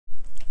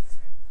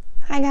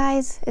Hi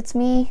guys, it's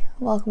me.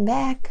 Welcome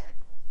back.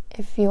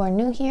 If you are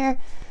new here,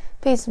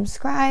 please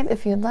subscribe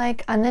if you'd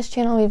like. On this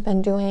channel, we've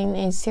been doing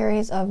a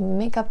series of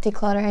makeup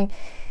decluttering,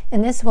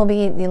 and this will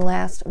be the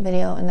last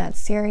video in that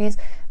series.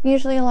 I'm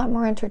usually a lot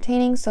more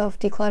entertaining, so if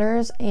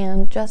declutters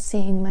and just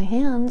seeing my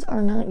hands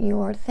are not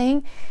your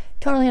thing,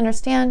 totally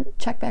understand.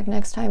 Check back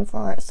next time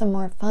for some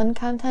more fun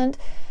content.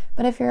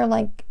 But if you're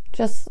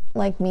just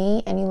like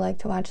me and you like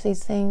to watch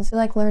these things, you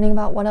like learning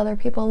about what other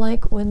people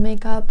like with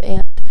makeup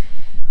and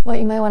what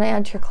you might want to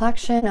add to your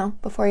collection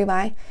before you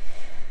buy,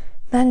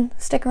 then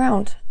stick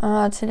around.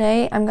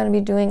 Today I'm going to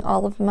be doing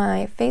all of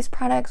my face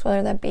products,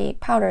 whether that be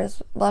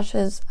powders,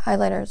 blushes,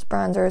 highlighters,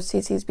 bronzers,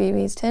 CC's,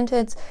 BBs,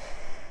 tinteds,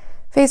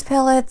 face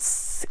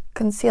palettes,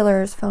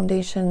 concealers,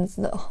 foundations,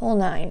 the whole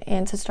nine.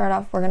 And to start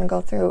off, we're going to go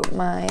through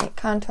my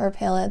contour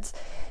palettes.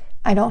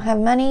 I don't have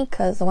many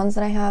because the ones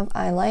that I have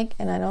I like,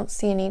 and I don't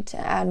see a need to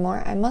add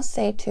more. I must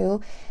say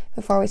too,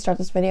 before we start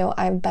this video,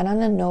 I've been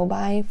on a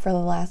no-buy for the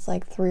last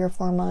 3 or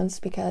 4 months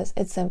because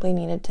it simply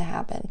needed to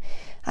happen.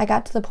 I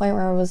got to the point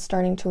where I was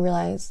starting to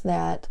realize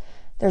that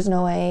there's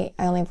no way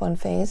I only have one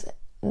face.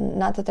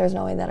 Not that there's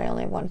no way that I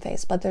only have one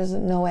face, but there's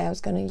no way I was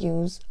going to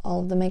use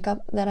all of the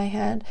makeup that I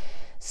had.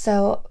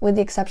 So with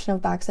the exception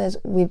of boxes,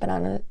 we've been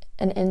on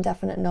an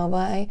indefinite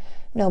no-buy,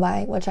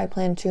 which I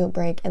plan to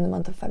break in the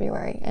month of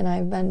February. And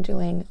I've been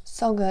doing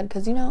so good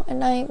because, at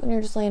night when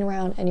you're just laying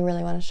around and you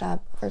really want to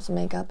shop for some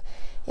makeup,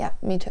 yeah,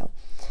 me too.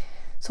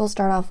 So we'll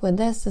start off with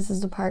this. This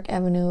is the Park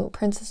Avenue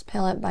Princess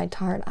Palette by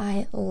Tarte.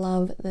 I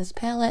love this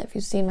palette. If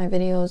you've seen my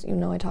videos, you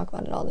know I talk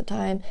about it all the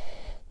time.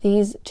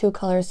 These two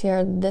colors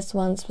here, this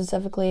one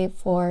specifically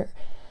for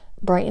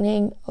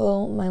brightening,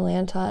 oh my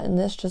Lanta, and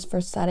this just for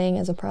setting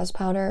as a pressed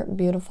powder,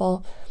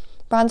 beautiful.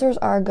 Bronzers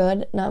are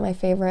good, not my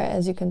favorite.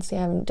 As you can see,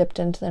 I haven't dipped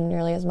into them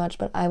nearly as much,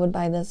 but I would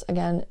buy this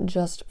again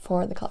just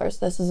for the colors.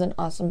 This is an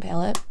awesome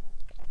palette.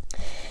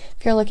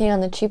 If you're looking on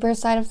the cheaper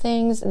side of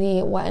things,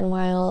 the Wet n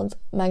Wild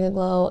Mega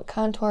Glow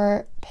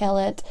Contour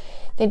Palette,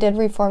 they did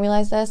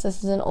reformulate this.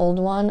 This is an old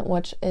one,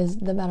 which is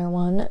the better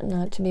one,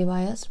 not to be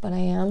biased, but I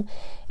am.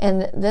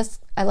 And this,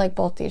 I like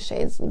both these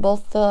shades.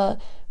 Both the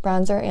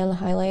bronzer and the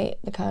highlight,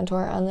 the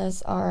contour on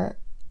this are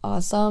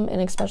awesome,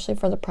 and especially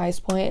for the price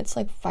point, it's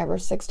like $5 or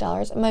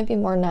 $6. It might be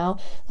more now.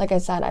 Like I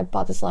said, I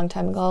bought this a long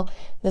time ago.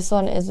 This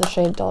one is the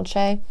shade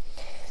Dolce.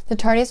 The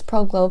Tarte's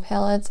Pro Glow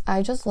palettes,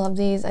 I just love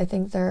these. I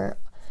think they're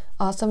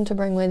awesome to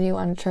bring with you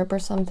on a trip or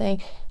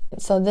something.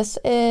 So this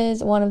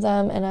is one of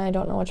them, and I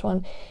don't know which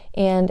one.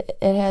 And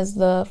it has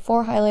the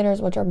 4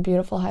 highlighters, which are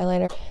beautiful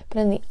highlighters. But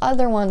in the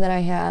other one that I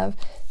have,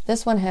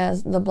 this one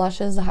has the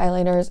blushes, the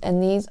highlighters,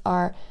 and these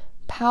are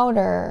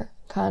powder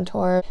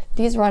contour.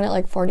 These run at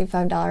like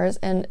 $45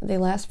 and they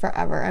last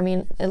forever. I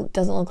mean, it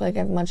doesn't look like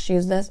I've much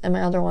used this, and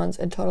my other ones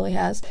it totally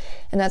has.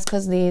 And that's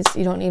because these,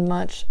 you don't need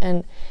much,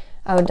 and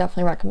I would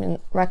definitely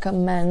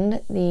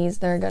recommend these.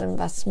 They're a good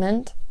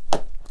investment.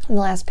 And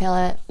the last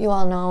palette, you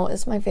all know,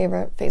 is my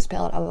favorite face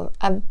palette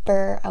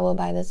ever. I will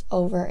buy this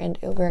over and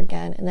over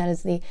again, and that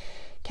is the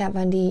Kat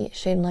Von D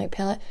Shade and Light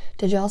palette.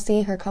 Did y'all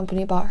see her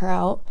company bought her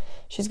out?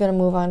 She's gonna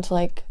move on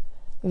to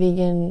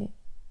vegan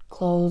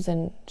clothes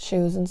and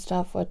shoes and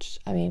stuff, which,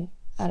 I mean,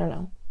 I don't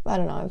know.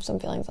 I have some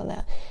feelings on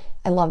that.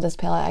 I love this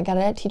palette. I got it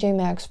at TJ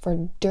Maxx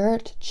for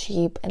dirt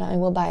cheap, and I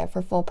will buy it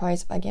for full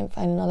price if I can't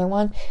find another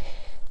one.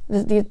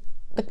 They're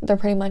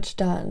pretty much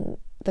done.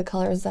 The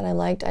colors that I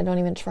liked, I don't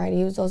even try to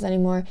use those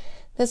anymore.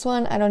 This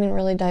one, I don't even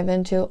really dive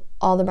into.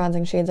 All the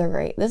bronzing shades are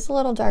great. This is a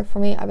little dark for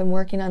me. I've been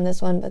working on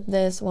this one, but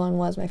this one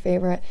was my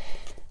favorite.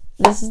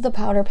 This is the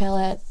powder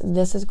palette.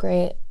 This is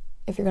great.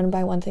 If you're going to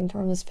buy one thing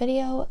from this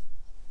video,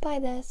 buy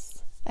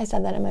this. I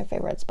said that in my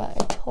favorites,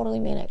 but I totally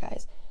mean it,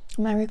 guys.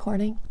 Am I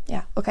recording?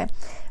 Yeah, okay.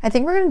 I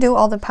think we're going to do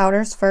all the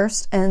powders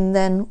first, and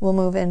then we'll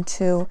move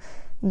into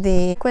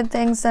the liquid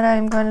things that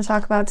I'm going to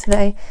talk about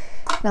today.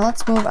 Now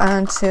let's move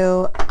on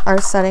to our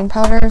setting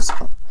powders.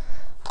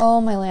 Oh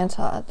my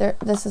Lanta,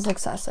 this is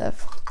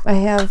excessive. I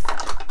have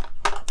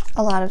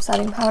a lot of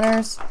setting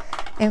powders,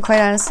 and quite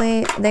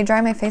honestly, they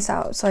dry my face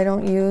out, so I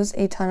don't use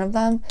a ton of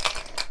them.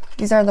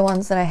 These are the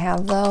ones that I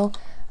have though,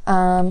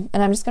 and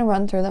I'm just gonna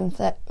run through them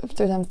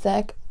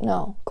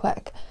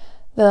quick.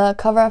 The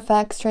Cover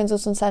FX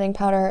Translucent Setting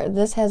Powder,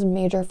 this has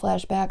major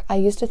flashback. I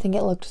used to think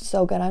it looked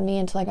so good on me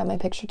until I got my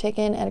picture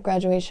taken at a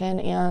graduation,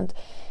 and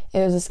it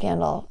was a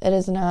scandal. It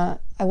is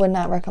not, I would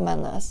not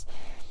recommend this.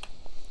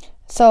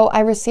 So I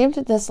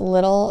received this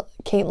little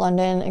Kate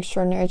London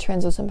Extraordinary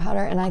Translucent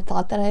Powder, and I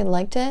thought that I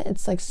liked it.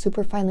 It's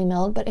super finely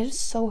milled, but it is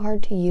so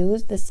hard to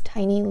use, this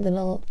tiny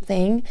little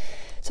thing.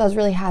 So I was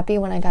really happy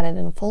when I got it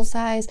in a full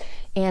size,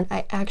 and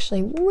I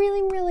actually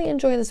really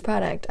enjoy this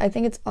product. I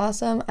think it's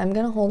awesome. I'm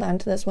gonna hold on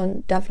to this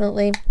one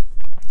definitely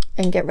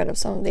and get rid of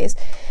some of these.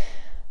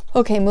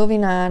 Okay,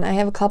 moving on. I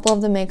have a couple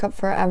of the Makeup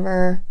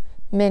Forever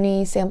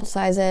mini sample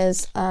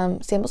sizes.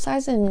 Sample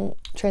size in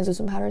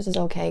translucent powders is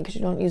okay because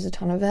you don't use a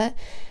ton of it,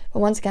 but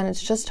once again,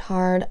 it's just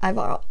hard.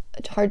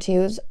 It's hard to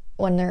use.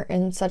 when they're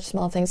in such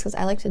small things, because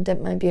I like to dip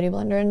my beauty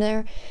blender in there.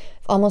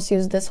 I've almost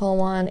used this whole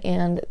one,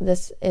 and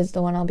this is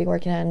the one I'll be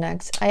working on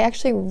next. I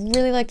actually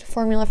really like the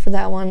formula for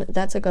that one.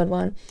 That's a good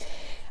one.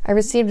 I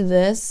received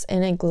this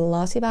in a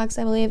glossy box,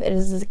 I believe.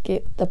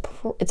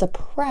 It's a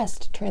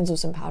pressed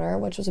translucent powder,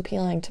 which was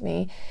appealing to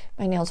me.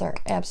 My nails are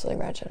absolutely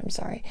wretched, I'm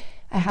sorry.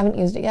 I haven't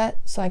used it yet,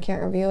 so I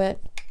can't review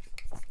it.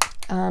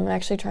 I'm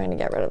actually trying to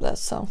get rid of this,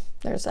 so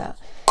there's that.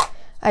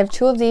 I have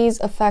 2 of these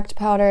Effect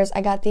powders.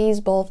 I got these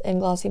both in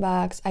glossy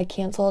box. I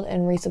canceled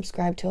and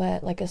resubscribed to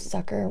it like a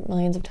sucker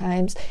millions of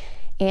times.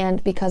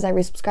 And because I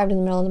resubscribed in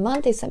the middle of the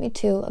month, they sent me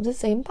 2 of the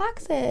same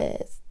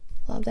boxes.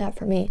 Love that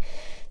for me.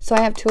 So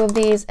I have 2 of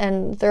these,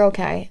 and they're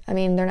okay. I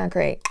mean, they're not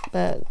great,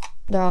 but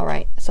they're all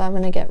right. So I'm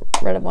going to get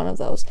rid of one of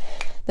those.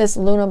 This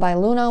Luna by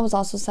Luna was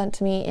also sent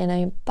to me in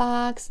a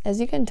box. As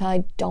you can tell,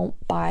 I don't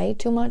buy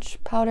too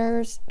much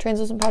powders,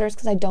 translucent powders,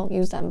 because I don't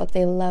use them, but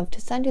they love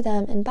to send you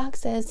them in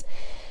boxes.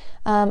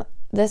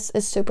 This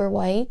is super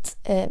white.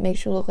 It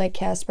makes you look like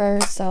Casper,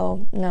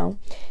 so no.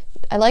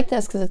 I like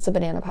this because it's a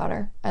banana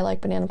powder. I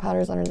like banana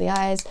powders under the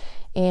eyes,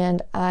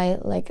 and I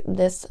like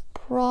this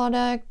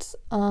product.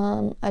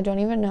 I don't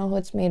even know who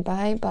it's made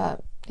by,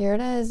 but here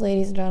it is,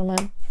 ladies and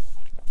gentlemen.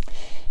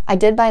 I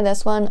did buy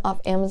this one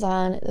off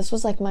Amazon. This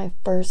was like my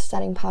first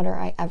setting powder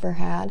I ever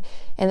had,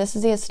 and this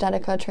is the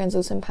Estetica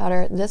translucent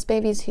powder. This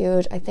baby's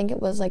huge. I think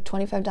it was like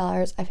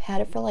 $25. I've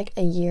had it for like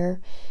a year.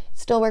 It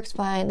still works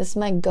fine. This is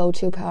my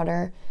go-to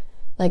powder,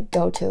 like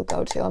go-to.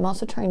 I'm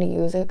also trying to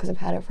use it because I've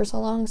had it for so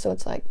long, so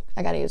it's like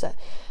I gotta use it.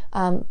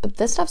 But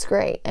this stuff's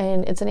great,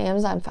 and it's an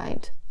Amazon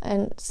find.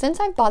 And since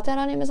I've bought that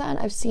on Amazon,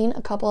 I've seen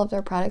a couple of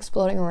their products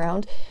floating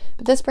around,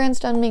 but this brand's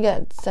done me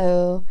good.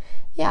 So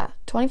yeah,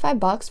 25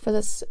 bucks for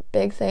this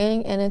big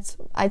thing, and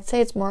I'd say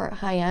it's more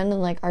high-end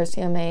than like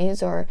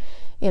RCMAs or,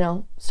 you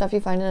know, stuff you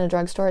find in a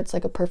drugstore. It's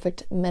like a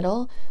perfect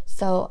middle,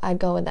 so I'd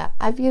go with that.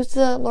 I've used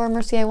the Laura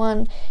Mercier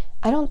one.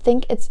 I don't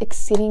think it's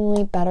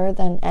exceedingly better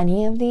than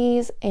any of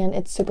these, and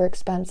it's super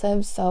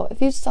expensive. So if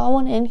you saw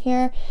one in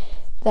here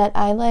that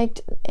I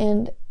liked,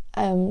 and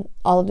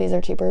all of these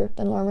are cheaper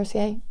than Laura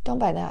Mercier, don't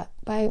buy that.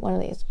 Buy one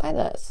of these. Buy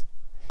this.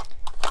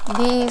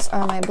 These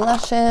are my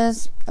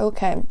blushes.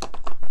 Okay.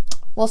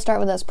 We'll start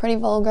with this Pretty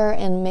Vulgar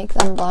and Make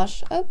Them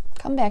Blush. Oh,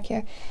 come back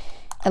here.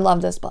 I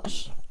love this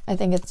blush. I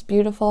think it's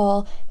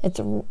beautiful.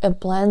 It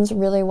blends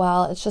really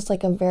well. It's just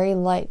like a very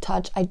light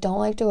touch. I don't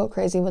like to go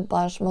crazy with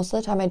blush. Most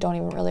of the time I don't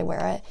even really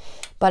wear it.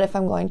 But if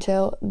I'm going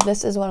to,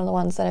 this is one of the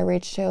ones that I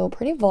reach to.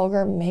 Pretty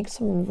Vulgar makes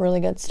some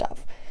really good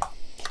stuff.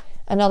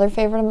 Another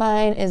favorite of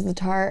mine is the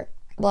Tarte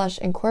blush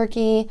in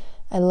Quirky.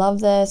 I love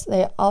this.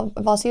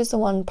 I've also used the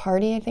one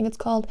Party, I think it's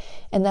called,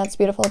 and that's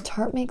beautiful.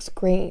 Tarte makes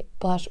great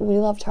blush. We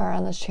love Tarte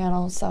on this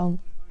channel, so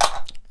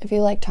if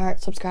you like Tarte,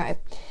 subscribe.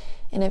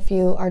 And if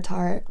you are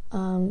Tarte,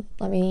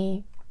 let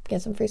me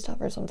get some free stuff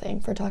or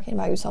something for talking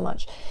about you so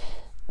much.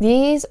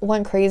 These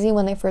went crazy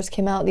when they first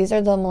came out. These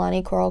are the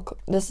Milani Coral.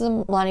 This is a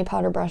Milani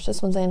powder brush.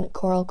 This one's in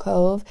Coral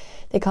Cove.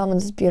 They come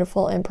with this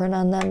beautiful imprint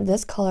on them.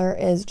 This color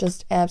is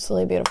just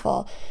absolutely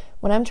beautiful.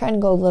 When I'm trying to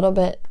go a little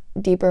bit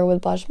deeper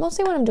with blush,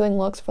 mostly when I'm doing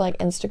looks for like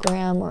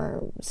Instagram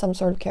or some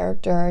sort of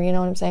character, you know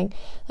what I'm saying?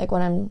 Like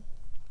when I'm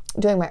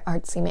doing my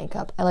artsy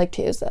makeup, I like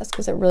to use this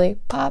because it really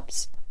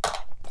pops.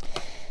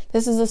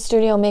 This is a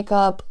Studio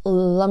Makeup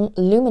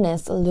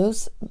Luminous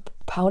Loose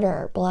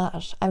Powder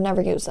Blush. I've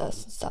never used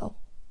this, so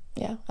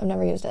yeah, I've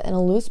never used it. And a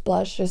loose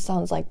blush just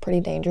sounds like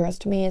pretty dangerous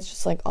to me. It's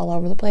just like all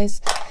over the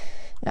place.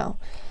 No.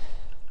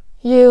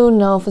 You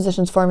know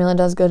Physicians Formula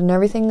does good in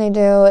everything they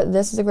do.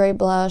 This is a great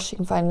blush. You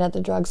can find it at the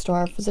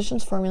drugstore.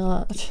 Physicians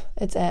Formula,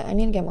 it's it. I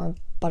need to get more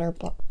butter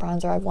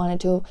bronzer. I've wanted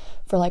to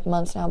for like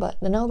months now, but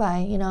the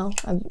no-buy, you know,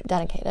 I'm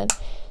dedicated.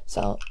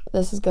 So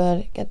this is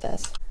good. Get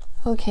this.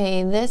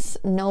 Okay, this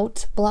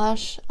Note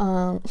blush,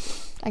 I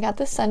got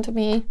this sent to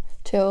me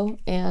too,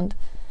 and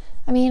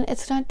I mean,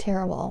 it's not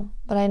terrible,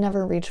 but I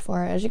never reach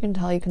for it. As you can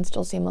tell, you can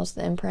still see most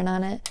of the imprint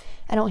on it.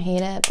 I don't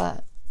hate it,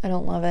 but I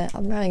don't love it.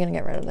 I'm probably gonna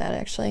get rid of that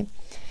actually.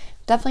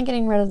 Definitely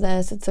getting rid of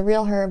this. It's a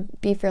Real Herb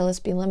Be Fearless,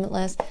 Be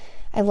Limitless.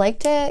 I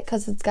liked it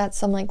because it's got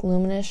some like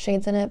luminous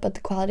shades in it, but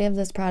the quality of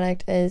this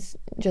product is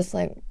just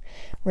like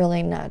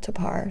really not to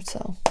par,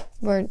 so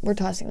we're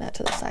tossing that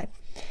to the side.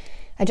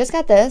 I just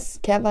got this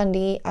Kat Von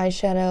D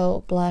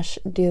eyeshadow blush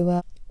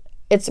duo.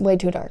 It's way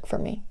too dark for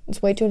me.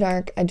 It's way too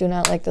dark. I do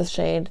not like this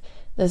shade.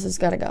 This has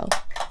got to go.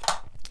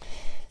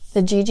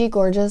 The Gigi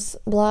Gorgeous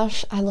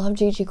blush. I love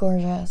Gigi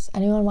Gorgeous.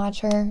 Anyone watch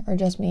her or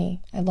just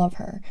me? I love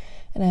her.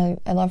 And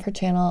I love her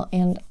channel,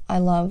 and I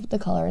love the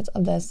colors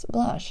of this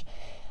blush.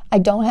 I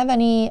don't have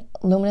any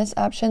luminous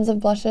options of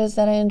blushes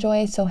that I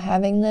enjoy, so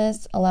having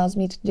this allows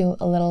me to do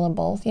a little of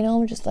both, you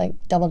know, just like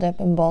double dip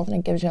in both, and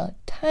it gives you a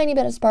tiny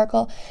bit of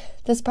sparkle.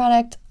 This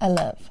product, I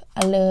love.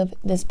 I love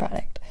this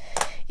product.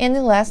 And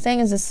the last thing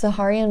is this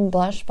Saharian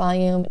Blush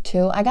Volume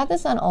 2. I got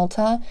this on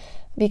Ulta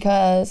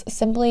because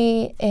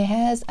simply it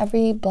has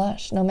every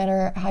blush, no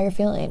matter how you're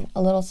feeling.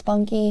 A little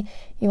spunky,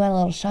 you want a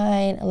little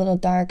shine, a little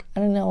dark. I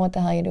don't know what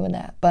the hell you do with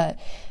that, but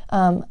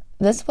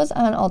This was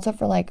on Ulta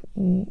for like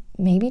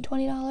maybe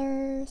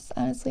 $20,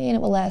 honestly, and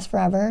it will last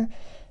forever.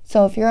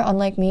 So if you're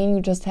unlike me and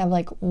you just have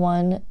like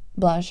one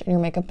blush in your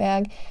makeup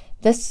bag,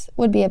 this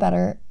would be a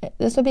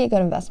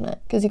good investment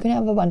because you can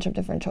have a bunch of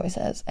different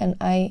choices. And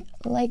I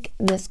like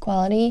this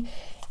quality.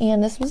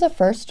 And this was a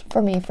first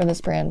for me for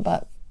this brand,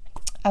 but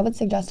I would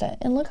suggest it.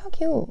 And look how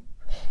cute.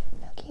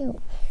 How cute.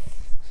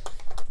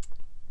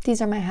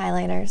 These are my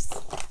highlighters.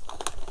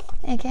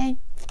 Okay.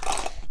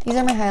 These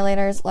are my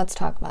highlighters. Let's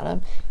talk about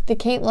them. The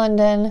Kate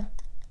London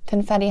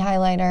Confetti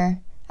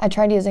Highlighter. I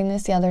tried using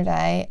this the other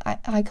day.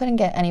 I couldn't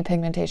get any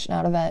pigmentation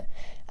out of it.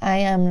 I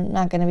am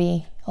not going to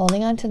be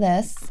holding on to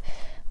this.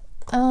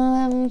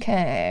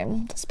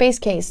 Okay. Space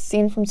Case,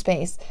 Seen from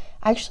Space.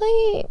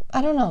 Actually,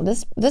 I don't know.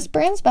 This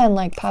brand's been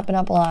like popping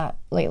up a lot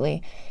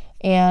lately.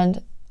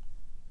 And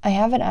I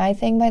have an eye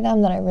thing by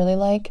them that I really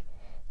like.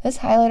 This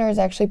highlighter is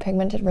actually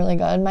pigmented really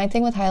good. My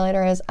thing with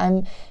highlighter is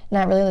I'm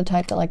not really the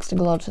type that likes to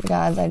glow to the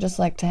gods. I just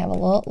like to have a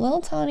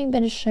little tiny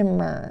bit of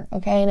shimmer,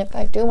 okay? And if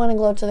I do want to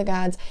glow to the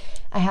gods,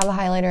 I have a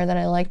highlighter that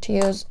I like to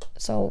use,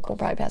 so we'll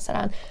probably pass that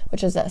on,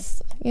 which is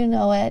this. You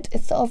know it.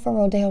 It's the Ofra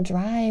Rodeo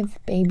Drive,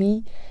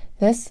 baby.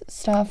 This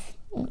stuff,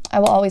 I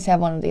will always have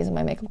one of these in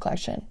my makeup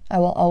collection. I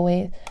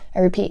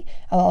repeat,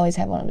 I will always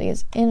have one of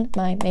these in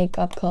my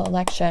makeup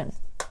collection.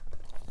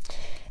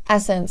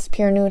 Essence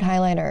Pure Nude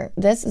Highlighter.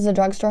 This is a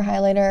drugstore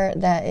highlighter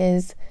that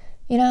is,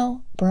 you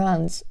know,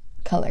 bronze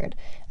colored.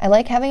 I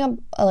like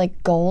having a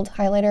like gold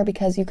highlighter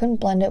because you can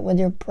blend it with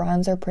your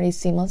bronzer pretty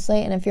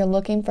seamlessly. And if you're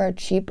looking for a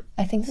cheap,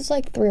 I think this is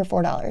like $3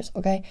 or $4,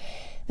 okay?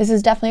 This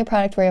is definitely a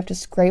product where you have to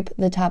scrape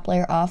the top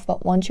layer off,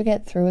 but once you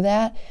get through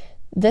that,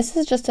 this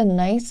is just a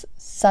nice,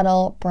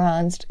 subtle,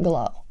 bronzed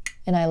glow.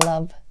 And I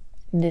love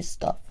this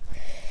stuff.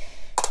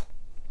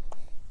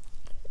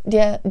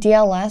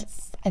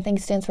 DLS, I think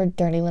stands for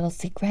Dirty Little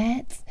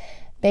Secrets.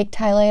 Baked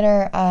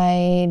highlighter,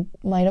 I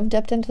might have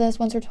dipped into this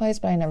once or twice,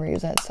 but I never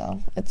use it,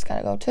 so it's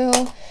gotta go too.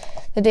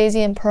 The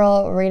Daisy and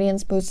Pearl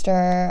Radiance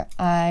Booster,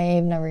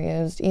 I've never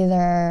used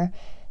either.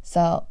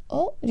 So,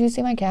 oh, did you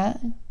see my cat?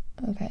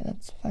 Okay,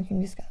 that's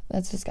fucking disgusting.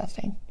 That's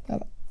disgusting.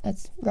 Oh,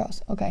 that's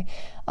gross. Okay,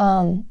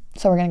 so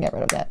we're gonna get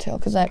rid of that too,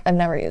 because I've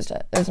never used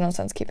it. There's no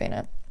sense keeping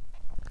it.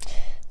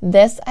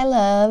 This I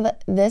love.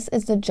 This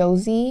is the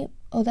Josie.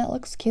 Oh, that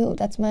looks cute.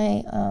 That's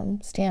my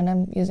stand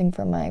I'm using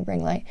for my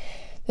ring light.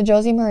 The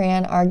Josie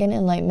Maran Argan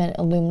Enlightenment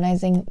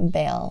Illuminizing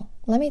Veil.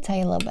 Let me tell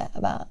you a little bit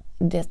about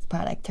this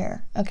product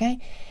here, okay?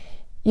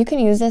 You can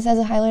use this as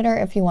a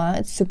highlighter if you want.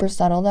 It's super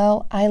subtle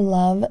though. I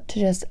love to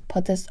just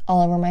put this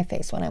all over my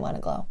face when I want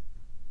to glow.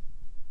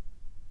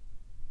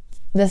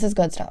 This is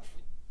good stuff.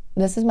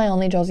 This is my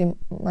only Josie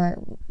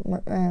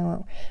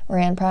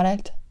Maran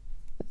product,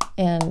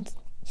 and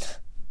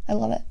I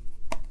love it.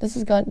 This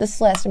is good.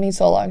 This lasted me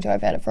so long too.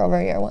 I've had it for over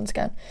a year once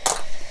again.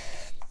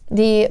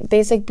 The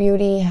Basic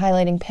Beauty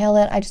Highlighting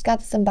Palette. I just got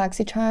this in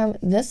BoxyCharm.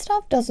 This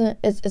stuff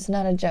it's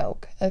not a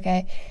joke,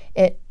 okay?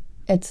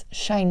 It's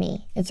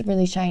shiny. It's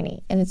really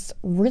shiny, and it's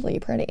really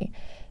pretty.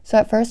 So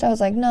at first I was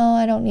like, no,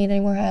 I don't need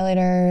any more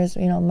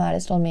highlighters. You know,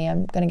 modest told me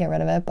I'm going to get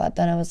rid of it. But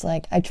then I was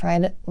like, I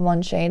tried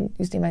one shade.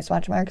 You see my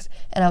swatch marks?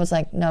 And I was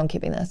like, no, I'm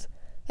keeping this.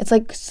 It's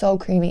like so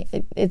creamy.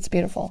 It's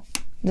beautiful.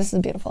 This is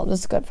beautiful. This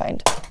is a good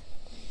find.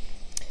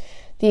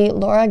 The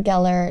Laura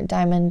Geller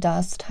Diamond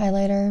Dust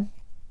Highlighter.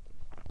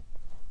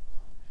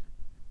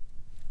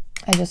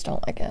 I just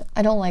don't like it.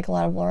 I don't like a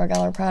lot of Laura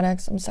Geller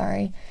products. I'm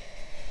sorry.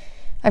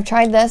 I've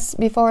tried this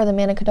before, the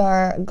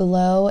Manicadar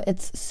Glow.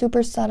 It's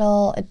super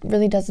subtle. It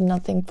really does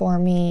nothing for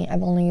me.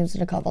 I've only used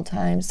it a couple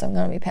times, so I'm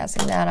going to be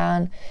passing that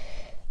on.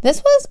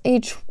 This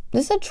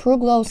is a True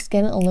Glow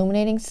Skin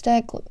Illuminating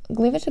Stick.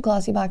 Leave it to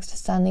Glossybox to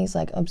send these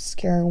like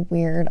obscure,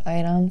 weird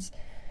items.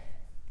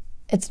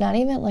 It's not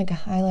even like a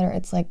highlighter.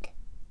 It's like,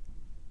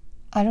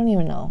 I don't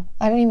even know.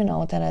 I don't even know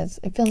what that is.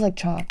 It feels like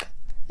chalk.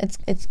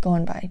 It's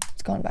going by.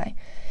 It's going by.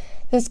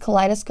 This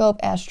Kaleidoscope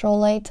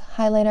Astrolight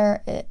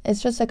highlighter,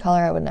 it's just a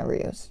color I would never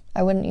use.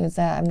 I wouldn't use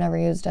that. I've never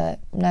used it.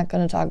 I'm not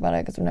going to talk about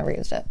it because I've never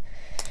used it.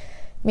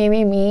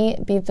 Mimi Me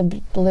Beat the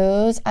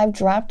Blues. I've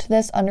dropped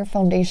this under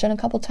foundation a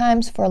couple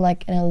times for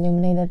like an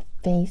illuminated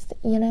face,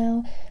 you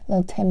know, a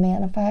little Tin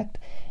Man effect.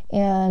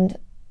 And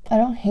I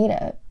don't hate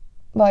it,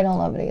 but I don't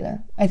love it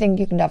either. I think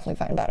you can definitely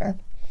find better.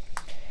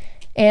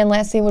 And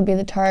lastly would be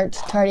the Tarte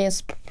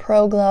Tarteist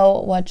Pro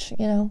Glow, which,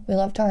 you know, we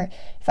love Tarte.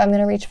 If I'm going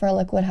to reach for a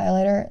liquid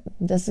highlighter,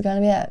 this is going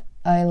to be it.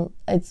 I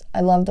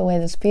love the way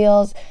this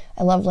feels.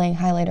 I love laying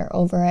highlighter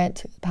over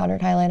it,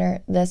 powdered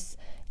highlighter. This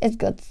is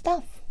good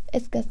stuff.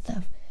 It's good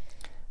stuff.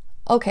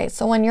 Okay,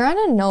 so when you're on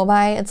a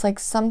no-buy, it's like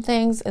some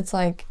things, it's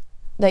like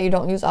that you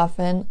don't use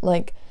often,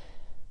 like,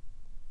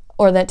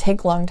 or that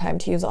take a long time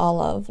to use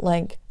all of,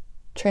 like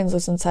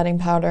translucent setting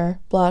powder,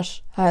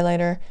 blush,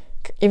 highlighter,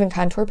 even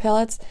contour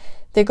palettes.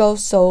 They go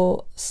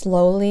so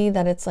slowly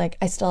that it's like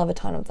I still have a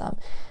ton of them.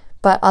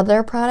 But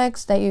other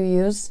products that you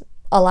use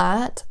a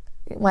lot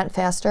went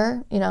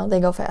faster, you know, they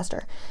go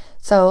faster.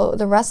 So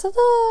the rest of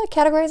the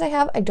categories I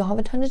don't have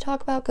a ton to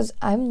talk about because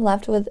I'm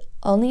left with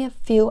only a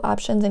few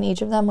options in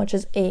each of them, which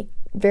is a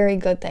very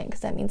good thing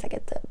because that means I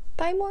get to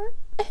buy more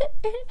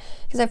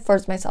because I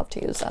forced myself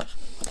to use them.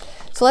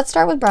 So let's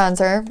start with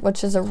bronzer,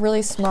 which is a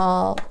really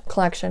small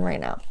collection right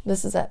now.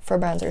 This is it for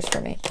bronzers for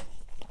me.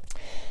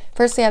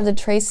 First, we have the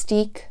Trace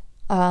Stick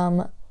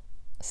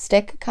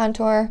Stick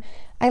Contour.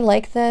 I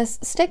like this.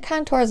 Stick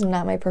contour is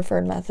not my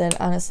preferred method,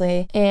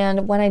 honestly.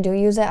 And when I do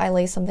use it, I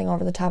lay something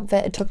over the top of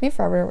it. It took me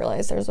forever to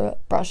realize there's a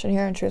brush in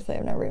here, and truthfully,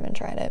 I've never even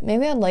tried it.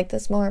 Maybe I'd like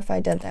this more if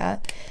I did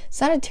that. It's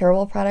not a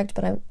terrible product,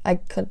 but I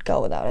could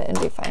go without it and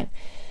be fine.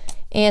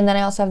 And then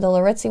I also have the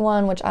Laritzi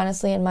one, which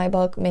honestly, in my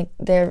book,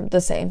 they're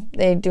the same.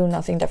 They do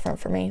nothing different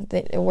for me.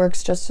 It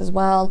works just as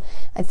well.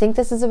 I think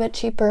this is a bit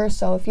cheaper,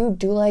 so if you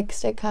do like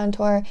stick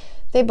contour,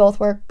 they both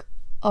work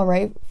all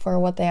right for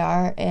what they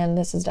are, and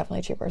this is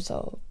definitely cheaper,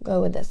 so go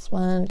with this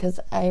one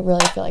because I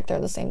really feel like they're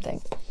the same thing.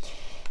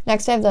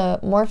 Next, I have the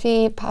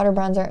Morphe Powder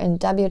Bronzer in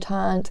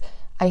Debutante.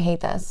 I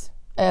hate this.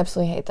 I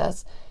absolutely hate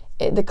this.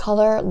 The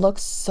color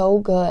looks so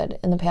good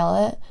in the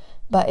palette,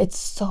 but it's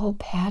so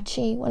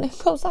patchy when it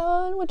goes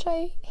on, which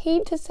I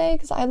hate to say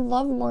because I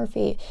love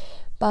Morphe,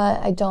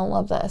 but I don't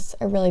love this.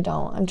 I really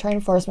don't. I'm trying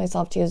to force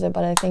myself to use it,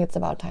 but I think it's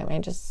about time I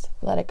just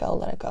let it go,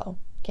 let it go.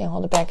 Can't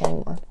hold it back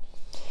anymore.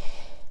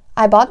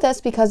 I bought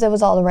this because it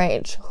was all the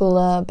rage.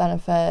 Hoola,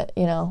 Benefit,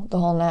 you know, the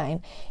whole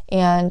nine.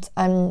 And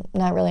I'm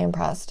not really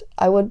impressed.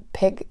 I would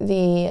pick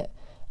the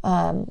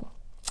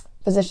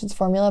Physicians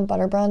Formula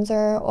Butter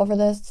Bronzer over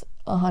this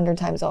 100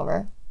 times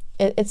over.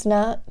 It's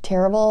not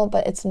terrible,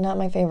 but it's not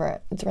my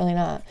favorite. It's really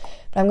not.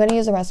 But I'm going to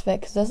use the rest of it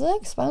because this is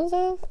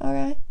expensive.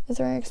 Okay, it's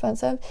very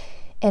expensive.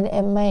 And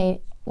it might,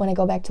 when I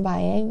go back to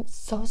buying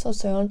so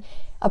soon,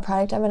 a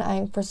product I've been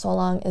eyeing for so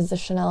long is the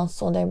Chanel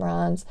Sol de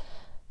Bronze.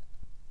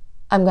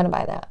 I'm going to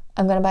buy that.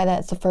 I'm going to buy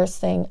that. It's the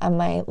first thing on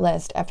my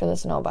list after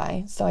this no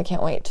buy. So I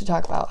can't wait to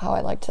talk about how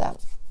I liked that.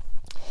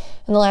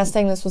 And the last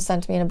thing, this was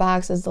sent to me in a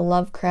box, is the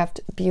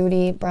Lovecraft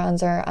Beauty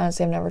Bronzer.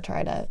 Honestly, I've never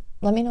tried it.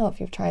 Let me know if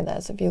you've tried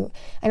this.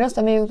 I know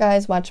some of you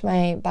guys watch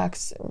my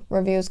box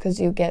reviews because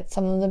you get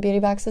some of the beauty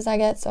boxes I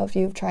get. So if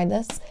you've tried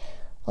this,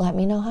 let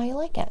me know how you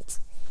like it.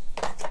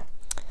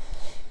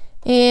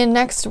 And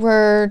next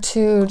we're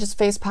to just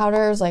face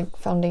powders, like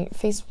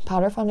face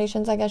powder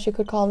foundations, I guess you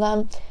could call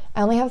them.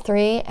 I only have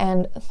 3,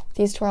 and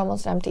these 2 are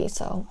almost empty,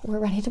 so we're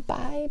ready to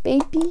buy,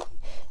 baby.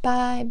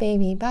 Buy,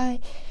 baby, buy.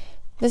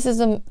 This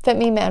is a Fit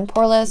Me Matte and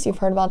Poreless. You've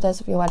heard about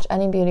this if you watch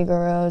any beauty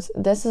gurus.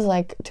 This is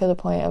like to the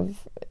point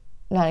of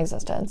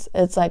non-existence.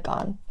 It's like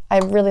gone. I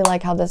really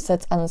like how this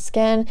sits on the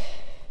skin.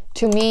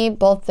 To me,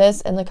 both this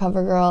and the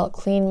CoverGirl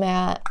Clean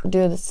Matte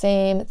do the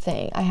same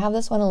thing. I have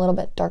this one a little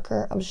bit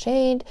darker of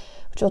shade,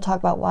 which we'll talk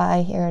about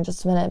why here in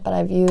just a minute, but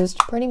I've used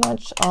pretty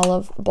much all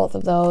of both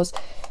of those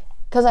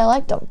because I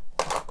liked them.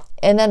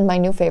 And then my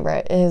new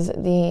favorite is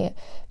the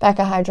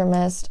Becca Hydra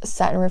Mist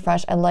Set and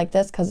Refresh. I like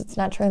this because it's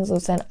not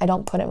translucent. I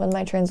don't put it with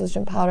my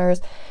translucent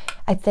powders.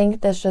 I think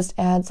this just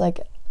adds,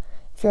 like,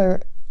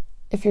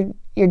 if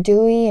you're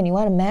dewy and you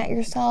want to matte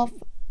yourself,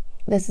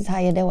 this is how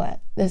you do it.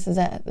 This is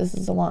it. This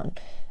is the one.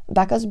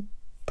 Becca's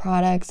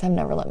products have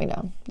never let me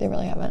down. They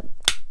really haven't.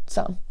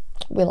 So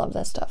we love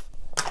this stuff.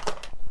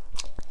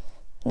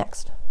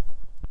 Next.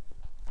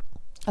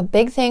 A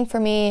big thing for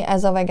me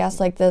as of, I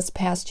guess, like this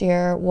past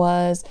year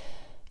was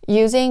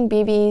using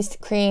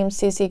BB creams,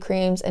 CC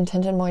creams, and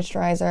tinted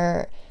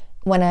moisturizer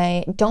when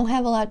I don't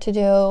have a lot to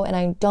do and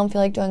I don't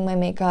feel like doing my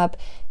makeup,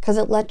 because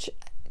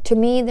to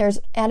me, there's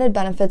added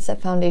benefits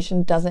that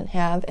foundation doesn't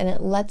have, and it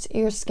lets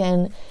your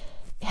skin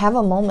have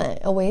a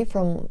moment away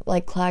from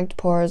like clogged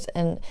pores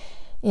and,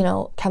 you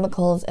know,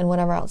 chemicals and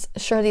whatever else.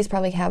 Sure, these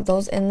probably have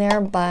those in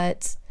there,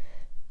 but,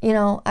 you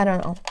know, I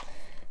don't know.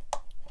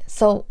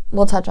 So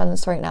we'll touch on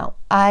this right now.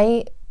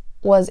 I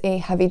was a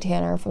heavy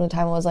tanner from the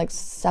time I was like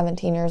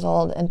 17 years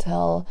old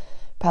until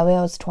probably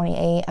I was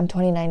 28. I'm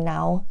 29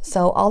 now.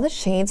 So all the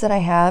shades that I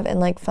have in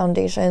like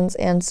foundations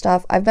and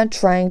stuff, I've been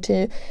trying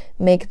to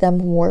make them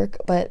work,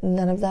 but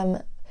none of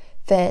them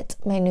fit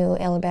my new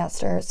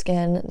alabaster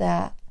skin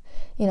that,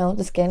 you know,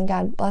 the skin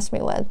God blessed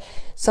me with.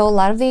 So a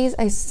lot of these,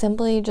 I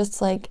simply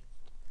just like,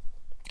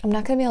 I'm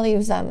not going to be able to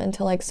use them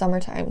until like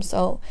summertime.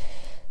 So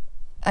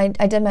I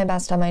did my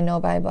best on my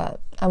no-buy, but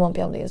I won't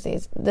be able to use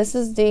these. This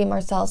is the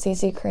Marcel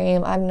CC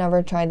cream. I've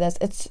never tried this.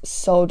 It's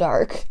so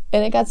dark.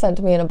 And it got sent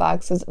to me in a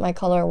box because my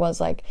color was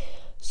like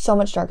so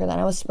much darker than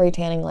I was spray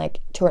tanning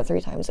like 2 or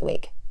 3 times a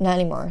week. Not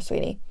anymore,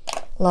 sweetie.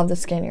 Love the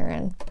skin you're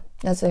in.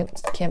 That's a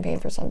campaign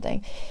for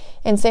something.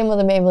 And same with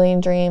the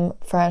Maybelline Dream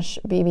Fresh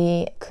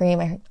BB cream.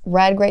 I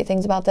read great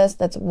things about this.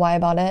 That's why I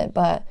bought it,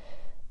 but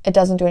it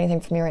doesn't do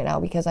anything for me right now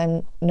because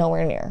I'm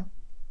nowhere near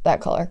that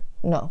color.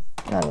 No,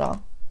 not at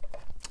all.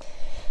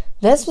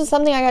 This was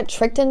something I got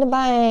tricked into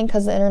buying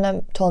because the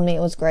internet told me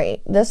it was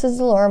great. This is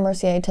the Laura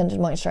Mercier Tinted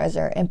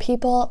Moisturizer, and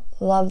people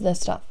love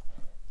this stuff.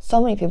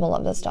 So many people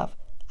love this stuff.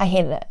 I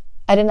hated it.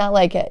 I did not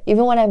like it.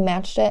 Even when I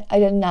matched it, I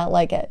did not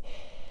like it.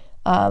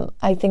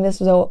 I think this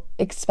was an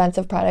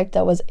expensive product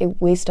that was a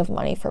waste of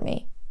money for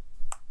me.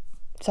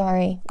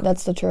 Sorry,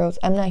 that's the truth.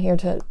 I'm not here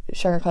to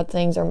sugarcoat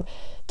things or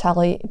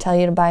tell you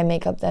to buy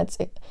makeup that's,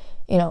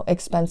 you know,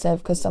 expensive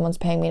because someone's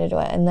paying me to do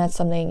it, and that's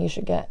something you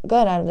should get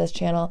good out of this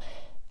channel.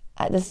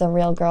 this is a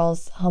real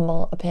girl's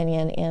humble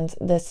opinion, and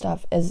this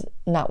stuff is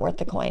not worth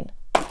the coin.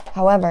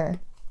 However,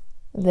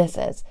 this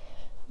is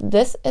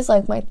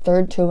like my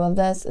third tube of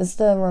this. This is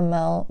the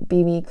Rimmel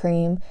BB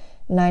cream,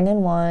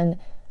 9-in-1.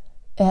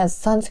 It has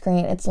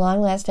sunscreen, it's long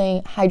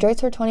lasting,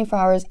 hydrates for 24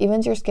 hours,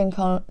 evens your skin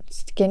tone,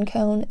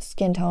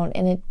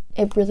 and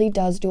it really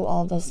does do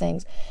all of those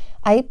things.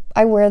 I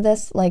wear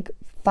this like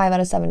 5 out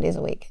of 7 days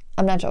a week.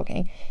 I'm not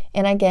joking.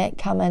 And I get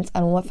comments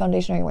on what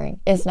foundation are you wearing.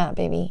 It's not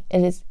baby.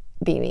 It is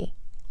BB.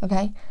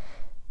 Okay?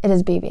 It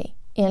is BB.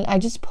 And I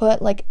just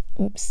put like,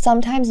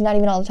 sometimes, not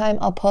even all the time,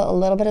 I'll put a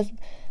little bit of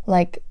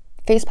like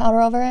face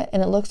powder over it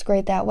and it looks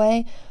great that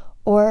way.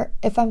 Or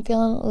if I'm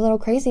feeling a little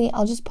crazy,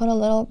 I'll just put a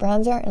little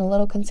bronzer and a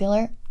little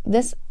concealer.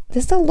 This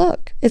is a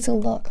look. It's a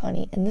look,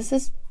 honey. And this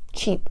is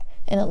cheap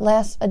and it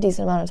lasts a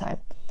decent amount of time.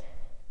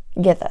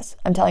 Get this.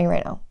 I'm telling you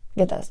right now.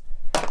 Get this.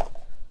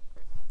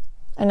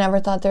 I never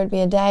thought there'd be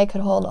a day I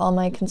could hold all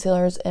my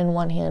concealers in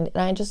one hand,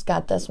 and I just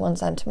got this one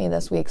sent to me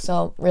this week,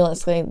 so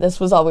realistically, this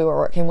was all we were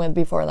working with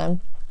before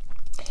then.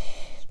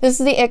 This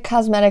is the IT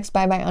Cosmetics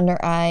Bye Bye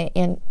Under Eye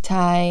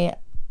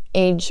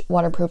Anti-Age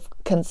Waterproof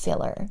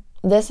Concealer.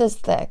 This is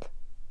thick.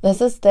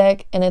 This is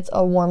thick, and it's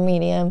a warm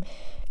medium,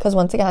 because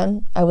once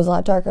again, I was a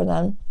lot darker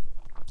then,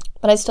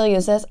 but I still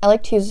use this. I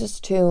like to use this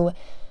to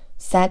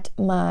set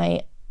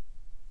my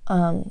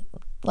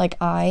like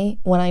eye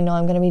when I know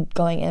I'm going to be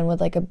going in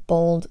with like a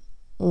bold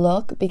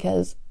look,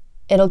 because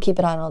it'll keep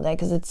it on all day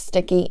because it's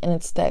sticky and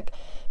it's thick.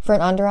 For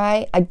an under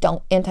eye,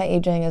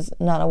 anti-aging is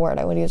not a word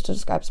I would use to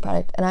describe this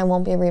product, and I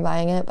won't be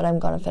rebuying it, but I'm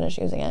going to finish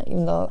using it,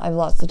 even though I've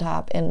lost the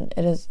top and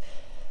it is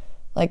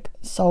like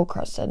so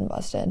crusted and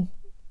busted.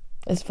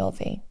 It's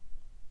filthy.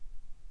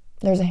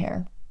 There's a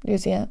hair. Do you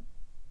see it?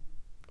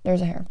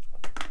 There's a hair.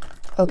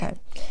 Okay.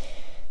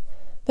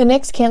 The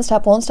NYX Can't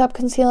Stop Won't Stop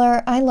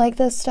Concealer. I like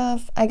this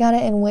stuff. I got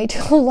it in way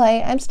too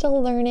light. I'm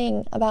still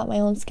learning about my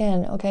own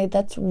skin, okay?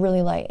 That's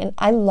really light. And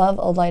I love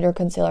a lighter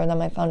concealer than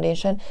my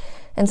foundation.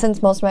 And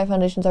since most of my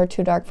foundations are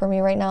too dark for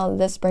me right now,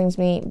 this brings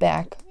me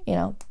back,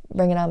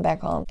 bring it on back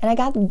home. And I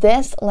got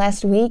this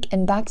last week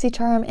in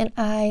BoxyCharm, and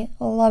I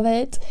love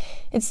it.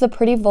 It's the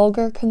Pretty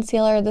Vulgar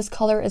Concealer. This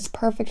color is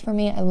perfect for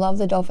me. I love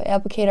the doe foot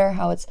applicator,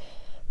 how it's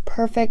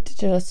perfect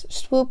to just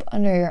swoop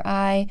under your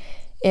eye.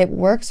 It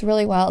works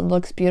really well. It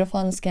looks beautiful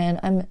on the skin.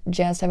 I'm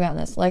jazzed I've gotten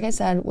this. Like I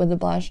said, with the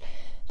blush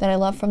that I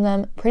love from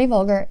them, Pretty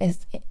Vulgar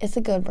it's a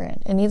good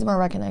brand. It needs more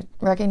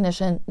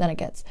recognition than it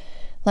gets.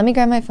 Let me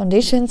grab my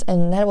foundations,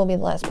 and that will be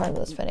the last part of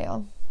this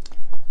video.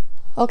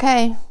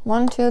 Okay,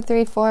 1, 2,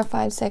 3, 4,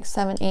 5, 6,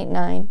 7, 8,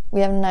 9.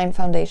 We have 9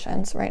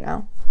 foundations right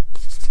now.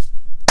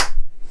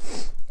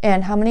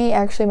 And how many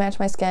actually match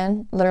my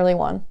skin? Literally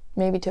 1,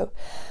 maybe 2.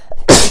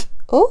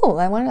 Ooh,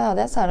 I wanted out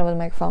that side of the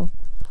microphone.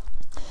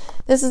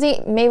 This is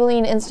the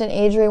Maybelline Instant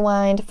Age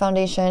Rewind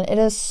foundation. It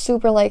is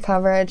super light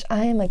coverage.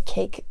 I am a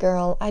cake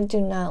girl. I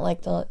do not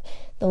like the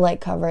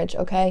light coverage,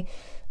 okay?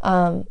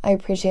 I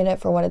appreciate it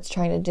for what it's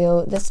trying to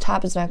do. This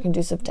top is not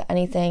conducive to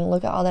anything.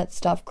 Look at all that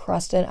stuff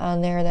crusted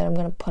on there that I'm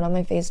going to put on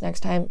my face next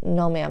time.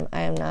 No, ma'am,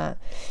 I am not.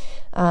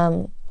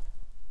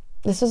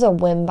 This was a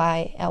whim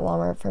buy at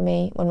Walmart for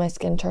me when my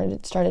skin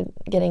started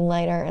getting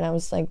lighter, and I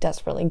was like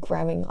desperately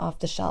grabbing off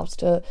the shelves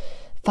to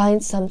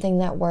find something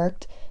that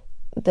worked.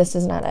 This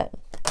is not it.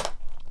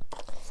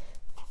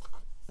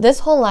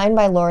 This whole line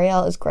by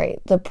L'Oreal is great.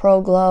 The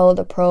Pro Glow,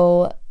 the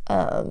Pro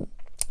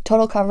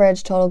Total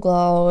Coverage, Total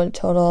Glow,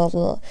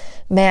 Total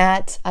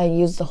Matte. I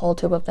used the whole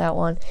tube of that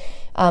one.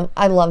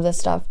 I love this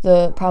stuff.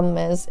 The problem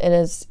is it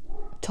is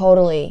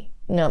totally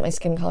not my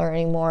skin color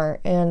anymore.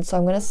 And so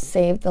I'm going to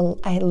save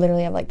I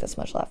literally have like this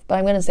much left, but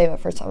I'm going to save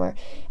it for summer.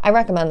 I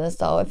recommend this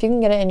though. If you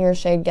can get it in your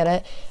shade, get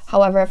it.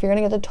 However, if you're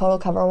going to get the Total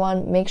Cover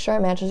one, make sure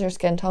it matches your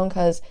skin tone,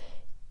 because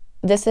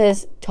this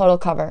is Total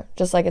Cover,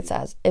 just like it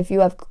says. If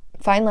you have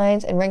fine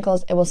lines and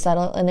wrinkles, it will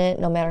settle in it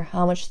no matter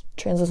how much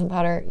translucent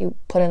powder you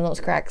put in those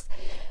cracks.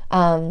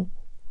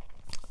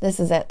 This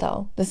is it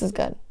though. This is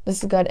good.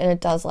 This is good, and it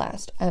does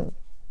last.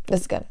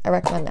 This is good. I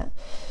recommend that.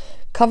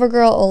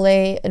 CoverGirl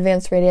Olay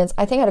Advanced Radiance.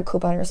 I think I had a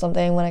coupon or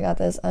something when I got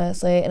this,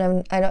 honestly,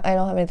 and I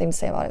don't have anything to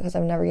say about it because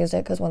I've never used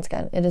it, because once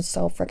again, it is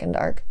so freaking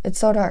dark. It's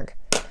so dark.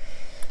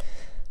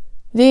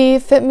 The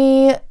Fit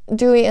Me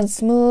Dewy and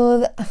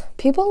Smooth.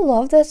 People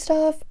love this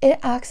stuff. It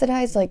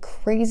oxidized like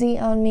crazy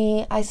on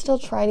me. I still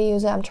try to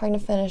use it. I'm trying to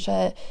finish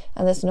it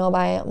on this no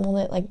buy. I'm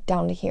only like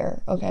down to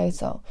here. Okay,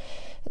 so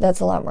that's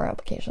a lot more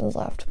applications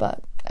left,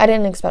 but I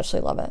didn't especially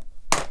love it.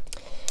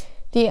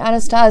 The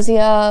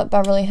Anastasia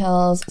Beverly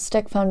Hills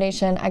Stick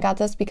Foundation. I got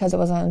this because it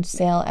was on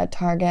sale at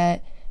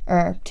Target,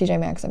 or TJ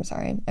Maxx, I'm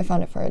sorry. I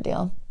found it for a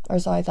deal, or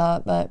so I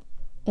thought, but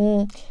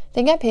I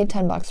think I paid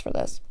 $10 for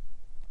this.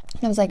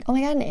 I was like, oh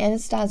my god, an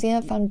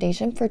Anastasia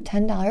foundation for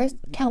 $10?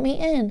 Count me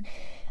in.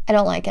 I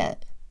don't like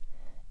it.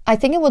 I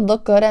think it would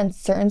look good on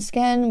certain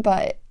skin,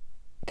 but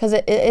because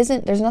it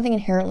isn't, there's nothing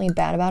inherently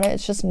bad about it.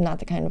 It's just not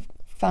the kind of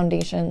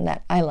foundation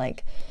that I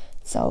like.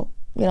 So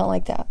we don't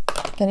like that.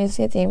 Can you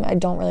see a theme? I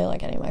don't really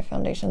like any of my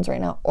foundations right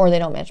now, or they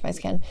don't match my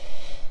skin.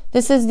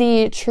 This is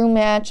the True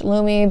Match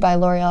Lumi by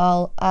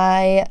L'Oreal.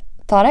 I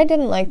thought I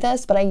didn't like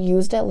this, but I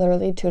used it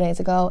literally 2 days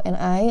ago, and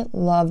I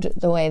loved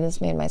the way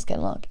this made my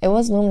skin look. It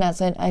was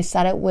luminescent. I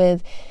set it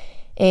with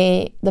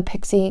the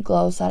Pixi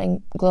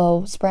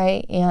Glow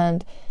Spray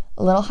and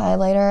a little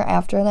highlighter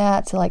after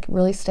that to like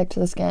really stick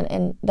to the skin,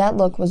 and that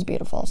look was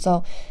beautiful.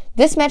 So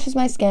this matches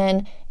my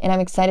skin, and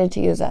I'm excited to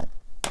use it.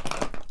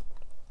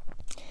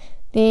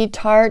 The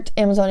Tarte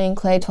Amazonian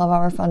Clay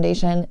 12-Hour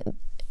Foundation.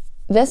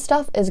 This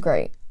stuff is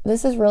great.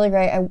 This is really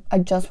great. I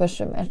just wish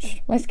it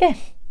matched my skin.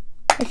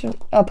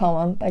 A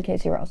poem by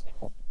Casey Rose.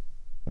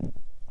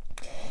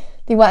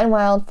 The Wet n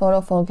Wild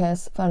Photo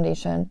Focus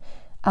Foundation.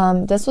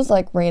 This was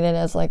like rated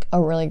as like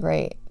a really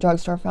great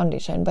drugstore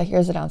foundation, but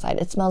here's the downside.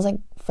 It smells like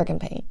freaking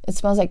paint. It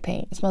smells like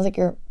paint. It smells like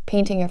you're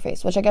painting your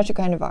face, which I guess you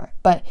kind of are,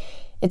 but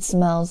it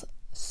smells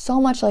so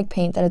much like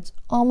paint that it's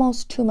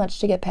almost too much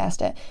to get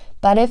past it.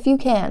 But if you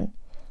can,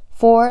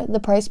 for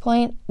the price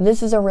point,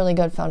 this is a really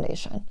good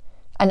foundation.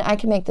 And I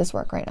can make this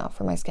work right now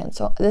for my skin.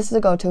 So this is a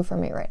go-to for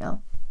me right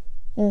now.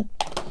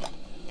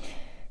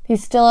 The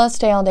Stila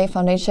Stay All Day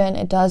Foundation.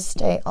 It does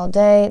stay all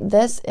day.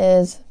 This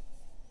is,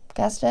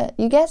 guessed it?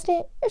 You guessed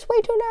it? It's way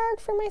too dark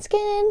for my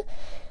skin.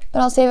 But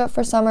I'll save it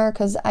for summer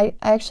because I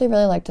actually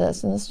really liked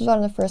this. And this was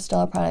one of the first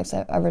Stila products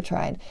I've ever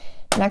tried.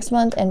 Next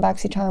month in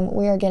BoxyCharm,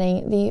 we are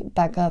getting the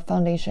Becca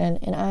Foundation.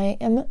 And I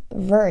am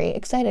very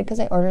excited because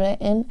I ordered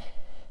it in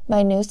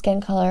my new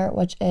skin color,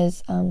 which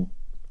is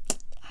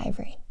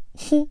ivory.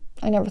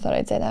 I never thought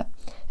I'd say that.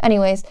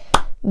 Anyways,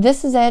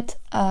 this is it.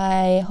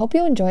 I hope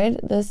you enjoyed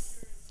this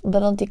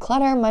little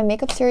declutter. My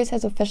makeup series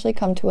has officially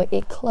come to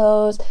a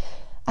close.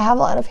 I have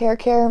a lot of hair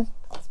care,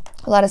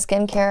 a lot of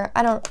skincare.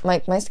 I don't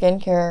like my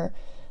skincare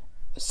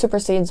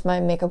supersedes my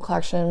makeup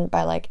collection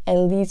by like at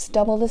least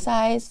double the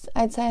size,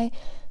 I'd say.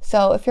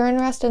 So if you're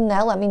interested in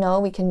that, let me know.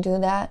 We can do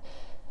that.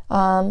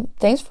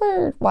 Thanks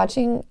for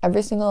watching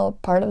every single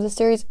part of the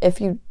series.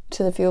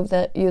 To the few of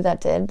you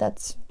that did,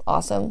 that's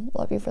awesome.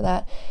 Love you for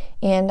that.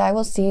 And I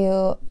will see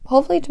you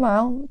hopefully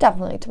tomorrow,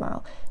 definitely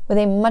tomorrow, with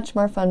a much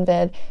more fun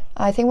vid.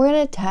 I think we're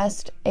going to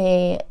test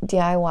a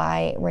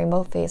DIY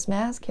rainbow face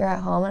mask here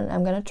at home, and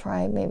I'm going to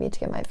try maybe to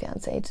get my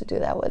fiance to do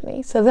that with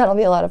me. So that'll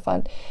be a lot of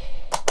fun.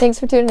 Thanks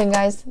for tuning in,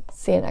 guys.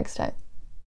 See you next time.